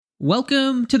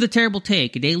Welcome to The Terrible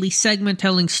Take, a daily segment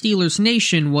telling Steelers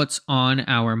Nation what's on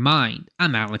our mind.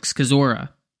 I'm Alex Kozora.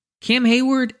 Cam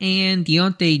Hayward and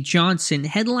Diontae Johnson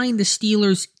headlined the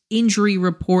Steelers' injury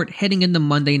report heading into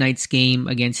Monday night's game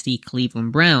against the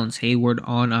Cleveland Browns. Hayward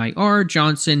on IR,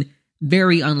 Johnson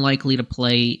very unlikely to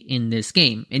play in this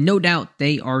game. And no doubt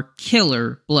they are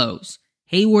killer blows.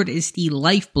 Hayward is the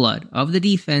lifeblood of the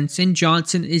defense, and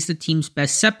Johnson is the team's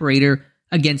best separator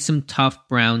against some tough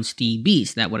Browns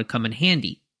DBs. That would have come in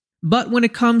handy. But when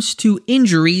it comes to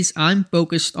injuries, I'm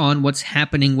focused on what's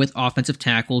happening with offensive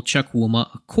tackle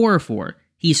Chukwuma Okorafor.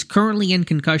 He's currently in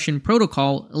concussion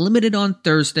protocol, limited on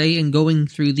Thursday, and going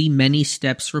through the many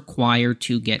steps required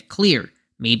to get cleared.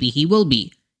 Maybe he will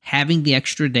be. Having the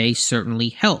extra day certainly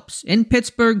helps. And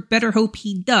Pittsburgh better hope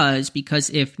he does, because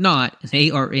if not,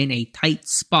 they are in a tight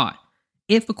spot.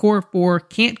 If Okorafor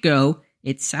can't go,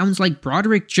 it sounds like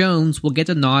Broderick Jones will get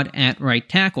the nod at right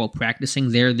tackle,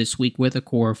 practicing there this week with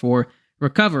Okorafor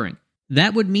recovering.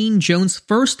 That would mean Jones'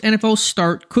 first NFL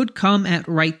start could come at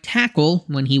right tackle,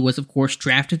 when he was, of course,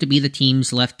 drafted to be the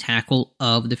team's left tackle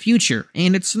of the future.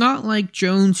 And it's not like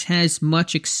Jones has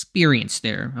much experience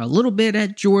there. A little bit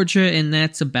at Georgia, and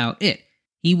that's about it.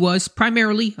 He was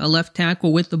primarily a left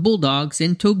tackle with the Bulldogs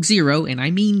and took zero, and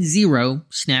I mean zero,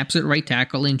 snaps at right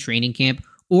tackle in training camp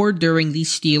or during the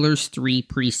Steelers' 3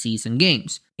 preseason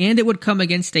games. And it would come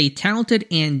against a talented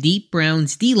and deep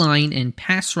Browns D-line and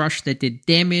pass rush that did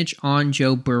damage on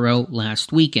Joe Burrow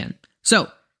last weekend.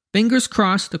 So, fingers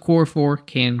crossed Okorafor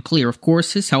can clear. Of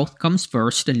course, his health comes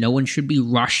first, and no one should be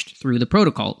rushed through the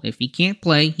protocol. If he can't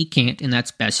play, he can't, and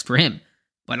that's best for him.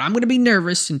 But I'm going to be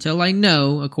nervous until I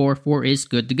know Okorafor is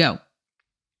good to go.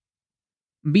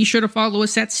 Be sure to follow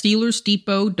us at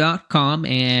SteelersDepot.com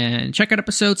and check out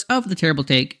episodes of The Terrible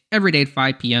Take every day at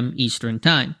 5 p.m. Eastern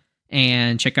Time.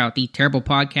 And check out the Terrible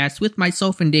Podcast with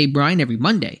myself and Dave Bryan every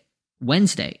Monday,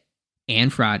 Wednesday,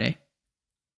 and Friday.